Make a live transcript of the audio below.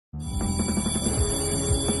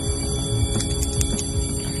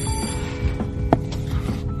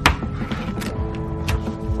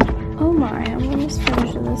Oh my, I'm almost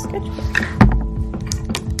finished with the sketchbook.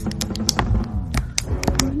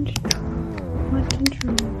 What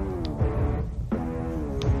control?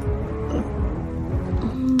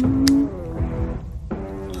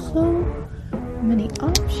 So many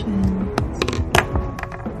options.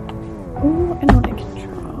 Oh, I know what I can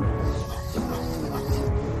draw.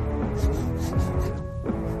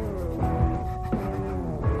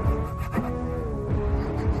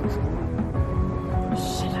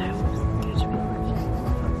 Shit, I have a sketchbook.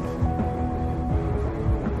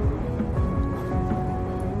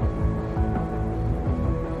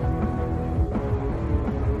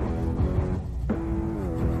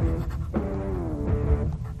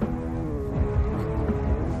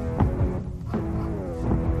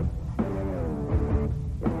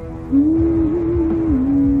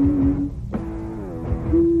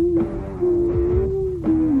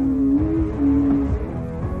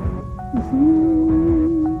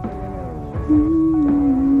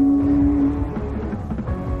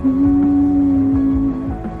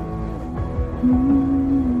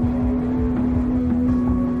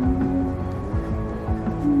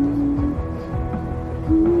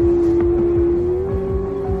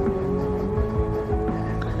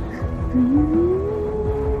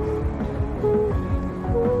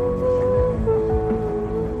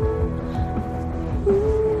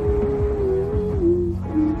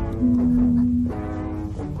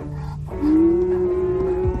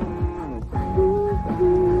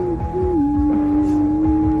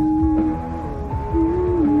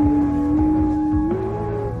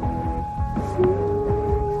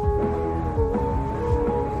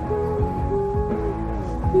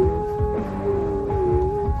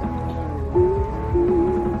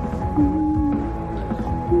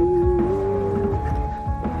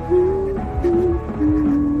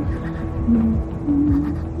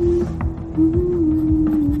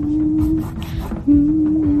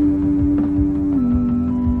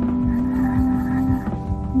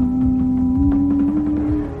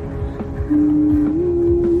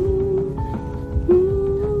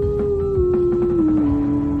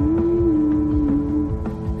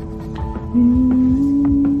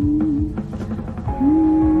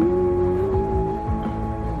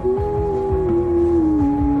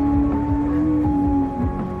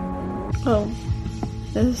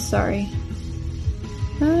 Oh, sorry.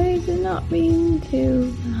 I did not mean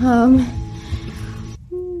to,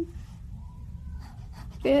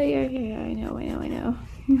 Yeah, I know.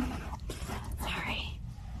 Sorry.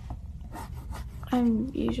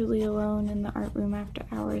 I'm usually alone in the art room after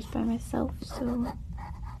hours by myself, so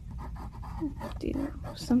I do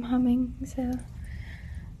some humming, so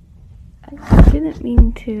I didn't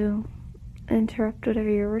mean to interrupt whatever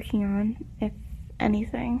you're working on, if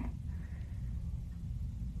anything.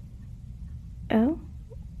 Oh?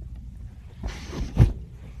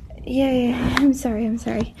 Yeah, I'm sorry.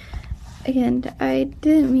 Again, I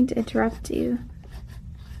didn't mean to interrupt you.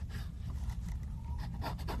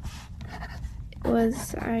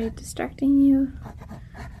 Was I distracting you?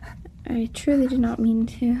 I truly did not mean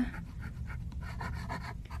to.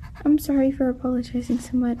 I'm sorry for apologizing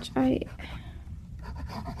so much. I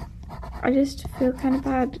just feel kind of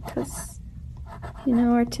bad because,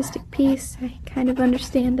 artistic piece, I kind of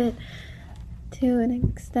understand it to an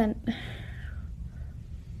extent.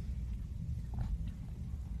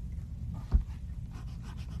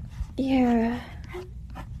 Yeah.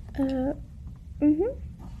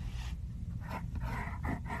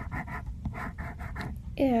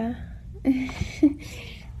 Yeah.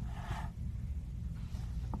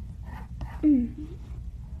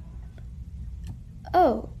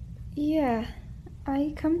 Oh, yeah.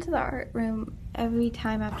 I come to the art room every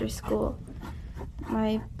time after school.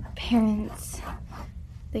 My parents,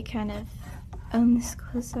 they kind of own the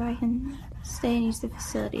school, so I can stay and use the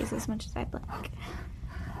facilities as much as I'd like.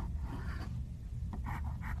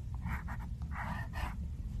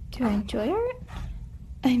 Do I enjoy art?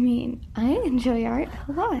 I mean, I enjoy art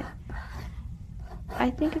a lot.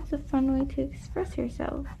 I think it's a fun way to express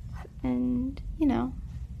yourself, and,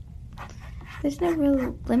 there's no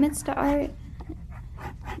real limits to art,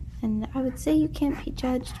 and I would say you can't be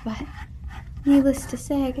judged, but needless to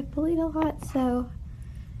say, I get bullied a lot, so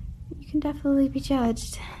you can definitely be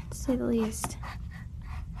judged, to say the least.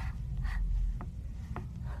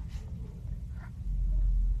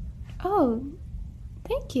 Oh,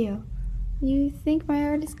 thank you. You think my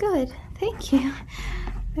art is good. Thank you.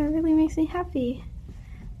 That really makes me happy.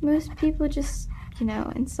 Most people just,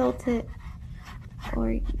 insult it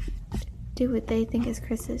or do what they think is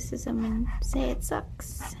criticism and say it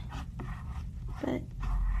sucks. But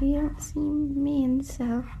you don't seem mean,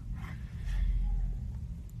 so...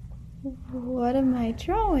 What am I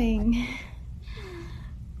drawing?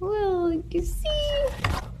 Well, you see,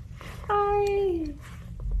 I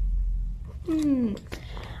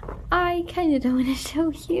kind of don't want to show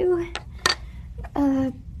you.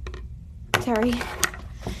 Sorry.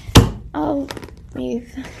 I'll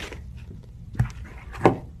leave.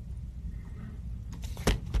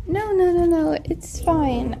 No, it's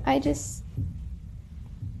fine. It's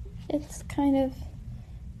kind of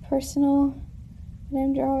personal that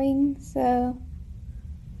I'm drawing, so,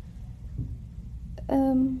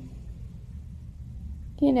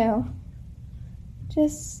 you know,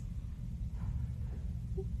 just,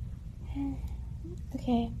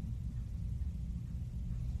 okay.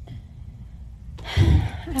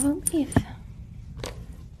 I won't leave.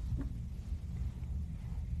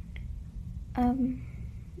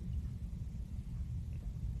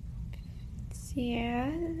 Yeah,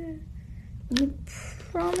 you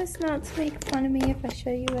promise not to make fun of me if I show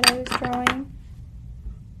you what I was drawing?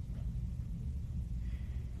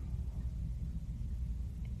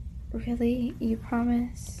 Really? You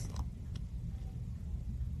promise?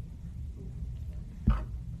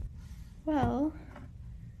 Well,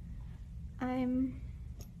 I'm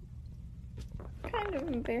kind of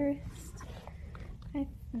embarrassed. I've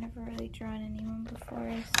never really drawn anyone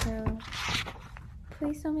before, so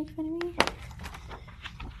please don't make fun of me.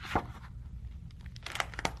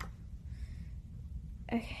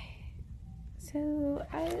 Okay, so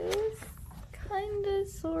I was kinda,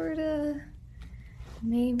 sorta,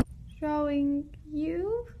 maybe drawing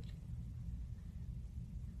you?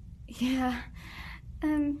 Yeah,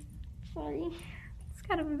 sorry, it's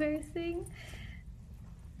kind of embarrassing.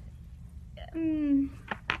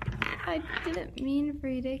 I didn't mean for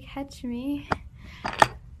you to catch me.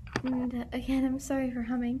 And again, I'm sorry for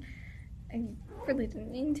humming. I really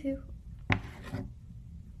didn't mean to.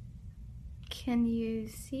 Can you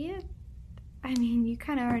see it? I mean, you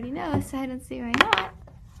kind of already know, so I don't see why not.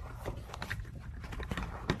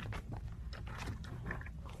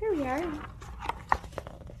 Here we are.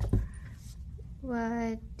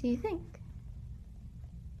 What do you think?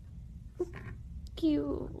 Do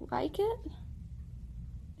you like it?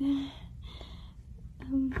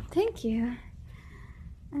 Thank you.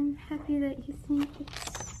 I'm happy that you think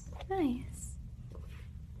it's nice.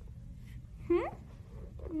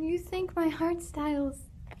 You think my art style's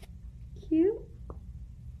cute?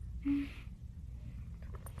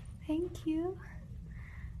 Thank you.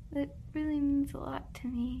 That really means a lot to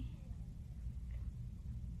me.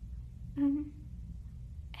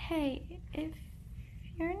 Hey, if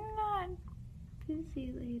you're not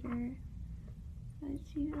busy later, would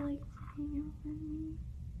you like to hang out with me?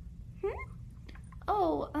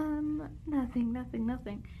 Oh,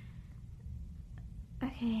 nothing.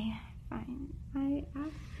 Okay, fine. I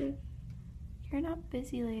asked if you're not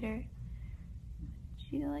busy later. Would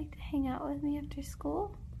you like to hang out with me after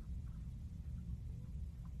school?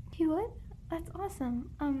 You would? That's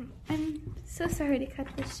awesome. I'm so sorry to cut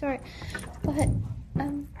this short, but,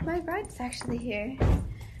 my bride's actually here.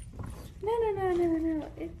 No.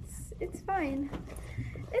 It's fine.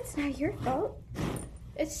 It's not your fault.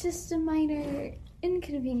 It's just a minor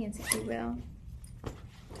inconvenience, if you will.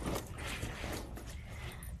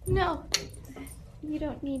 No, you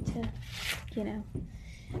don't need to, you know.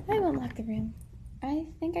 I won't lock the room. I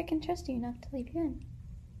think I can trust you enough to leave you in.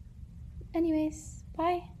 Anyways,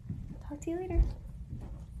 bye. Talk to you later.